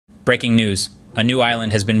Breaking news. A new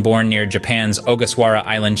island has been born near Japan's Ogasawara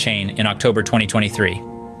island chain in October 2023.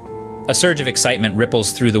 A surge of excitement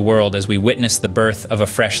ripples through the world as we witness the birth of a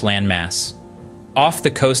fresh landmass. Off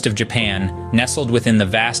the coast of Japan, nestled within the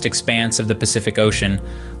vast expanse of the Pacific Ocean,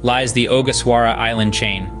 lies the Ogasawara island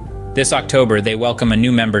chain. This October, they welcome a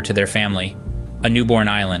new member to their family, a newborn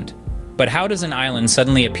island. But how does an island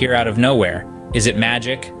suddenly appear out of nowhere? Is it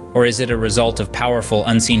magic, or is it a result of powerful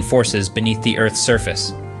unseen forces beneath the Earth's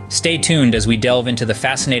surface? Stay tuned as we delve into the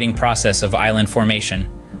fascinating process of island formation.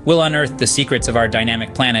 We'll unearth the secrets of our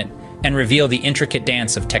dynamic planet and reveal the intricate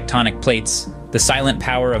dance of tectonic plates, the silent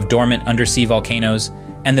power of dormant undersea volcanoes,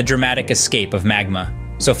 and the dramatic escape of magma.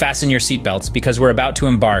 So fasten your seatbelts because we're about to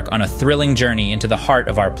embark on a thrilling journey into the heart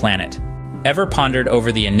of our planet. Ever pondered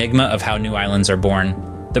over the enigma of how new islands are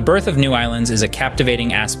born? The birth of new islands is a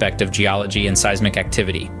captivating aspect of geology and seismic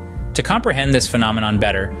activity. To comprehend this phenomenon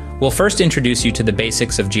better, we'll first introduce you to the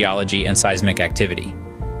basics of geology and seismic activity.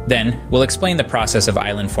 Then, we'll explain the process of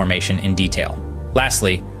island formation in detail.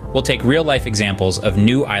 Lastly, we'll take real-life examples of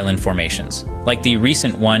new island formations, like the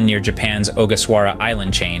recent one near Japan's Ogasawara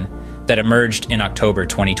island chain that emerged in October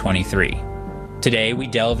 2023. Today, we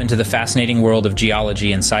delve into the fascinating world of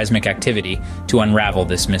geology and seismic activity to unravel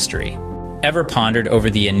this mystery. Ever pondered over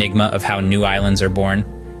the enigma of how new islands are born?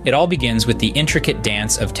 It all begins with the intricate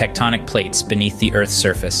dance of tectonic plates beneath the Earth's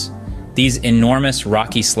surface. These enormous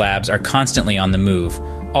rocky slabs are constantly on the move,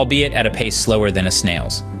 albeit at a pace slower than a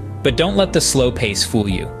snail's. But don't let the slow pace fool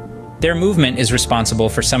you. Their movement is responsible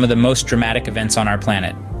for some of the most dramatic events on our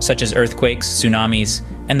planet, such as earthquakes, tsunamis,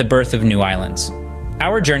 and the birth of new islands.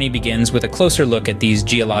 Our journey begins with a closer look at these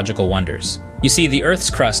geological wonders. You see, the Earth's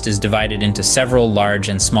crust is divided into several large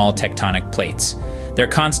and small tectonic plates. Their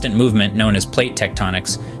constant movement, known as plate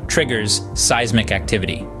tectonics, triggers seismic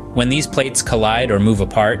activity. When these plates collide or move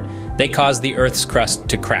apart, they cause the Earth's crust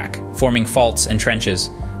to crack, forming faults and trenches.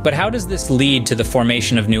 But how does this lead to the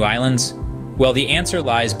formation of new islands? Well, the answer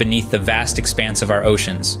lies beneath the vast expanse of our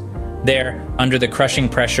oceans. There, under the crushing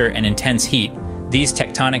pressure and intense heat, these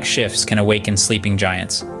tectonic shifts can awaken sleeping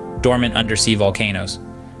giants, dormant undersea volcanoes.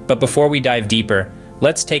 But before we dive deeper,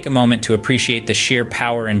 let's take a moment to appreciate the sheer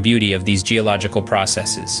power and beauty of these geological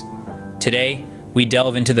processes. Today, we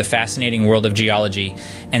delve into the fascinating world of geology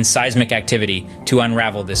and seismic activity to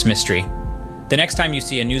unravel this mystery. The next time you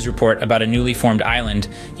see a news report about a newly formed island,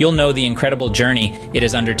 you'll know the incredible journey it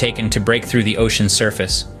has undertaken to break through the ocean's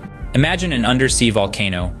surface. Imagine an undersea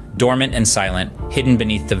volcano, dormant and silent, hidden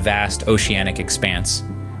beneath the vast oceanic expanse.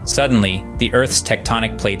 Suddenly, the Earth's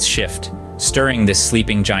tectonic plates shift, stirring this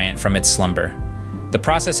sleeping giant from its slumber. The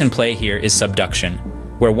process in play here is subduction,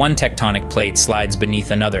 where one tectonic plate slides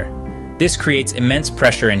beneath another. This creates immense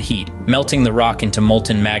pressure and heat, melting the rock into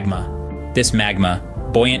molten magma. This magma,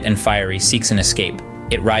 buoyant and fiery, seeks an escape.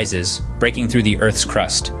 It rises, breaking through the Earth's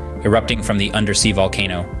crust, erupting from the undersea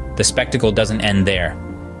volcano. The spectacle doesn't end there.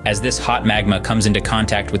 As this hot magma comes into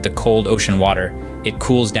contact with the cold ocean water, it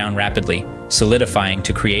cools down rapidly, solidifying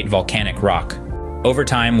to create volcanic rock. Over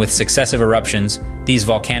time, with successive eruptions, these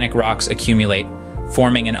volcanic rocks accumulate,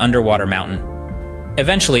 forming an underwater mountain.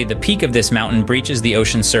 Eventually, the peak of this mountain breaches the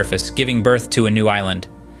ocean's surface, giving birth to a new island.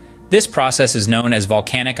 This process is known as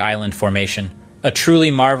volcanic island formation, a truly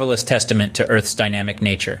marvelous testament to Earth's dynamic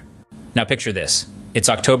nature. Now picture this. It's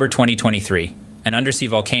October 2023. An undersea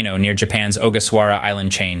volcano near Japan's Ogasawara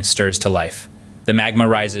island chain stirs to life. The magma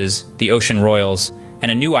rises, the ocean roils, and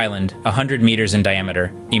a new island, 100 meters in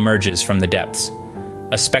diameter, emerges from the depths.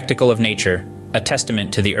 A spectacle of nature, a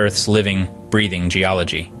testament to the Earth's living, breathing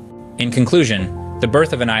geology. In conclusion, the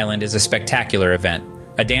birth of an island is a spectacular event,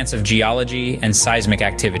 a dance of geology and seismic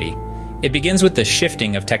activity. It begins with the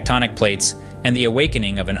shifting of tectonic plates and the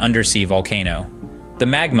awakening of an undersea volcano. The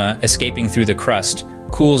magma, escaping through the crust,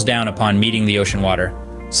 cools down upon meeting the ocean water,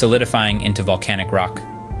 solidifying into volcanic rock.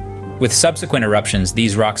 With subsequent eruptions,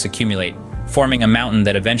 these rocks accumulate, forming a mountain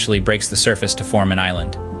that eventually breaks the surface to form an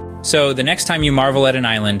island. So, the next time you marvel at an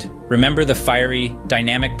island, remember the fiery,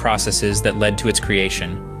 dynamic processes that led to its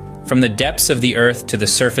creation. From the depths of the Earth to the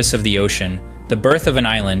surface of the ocean, the birth of an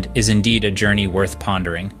island is indeed a journey worth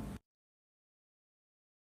pondering.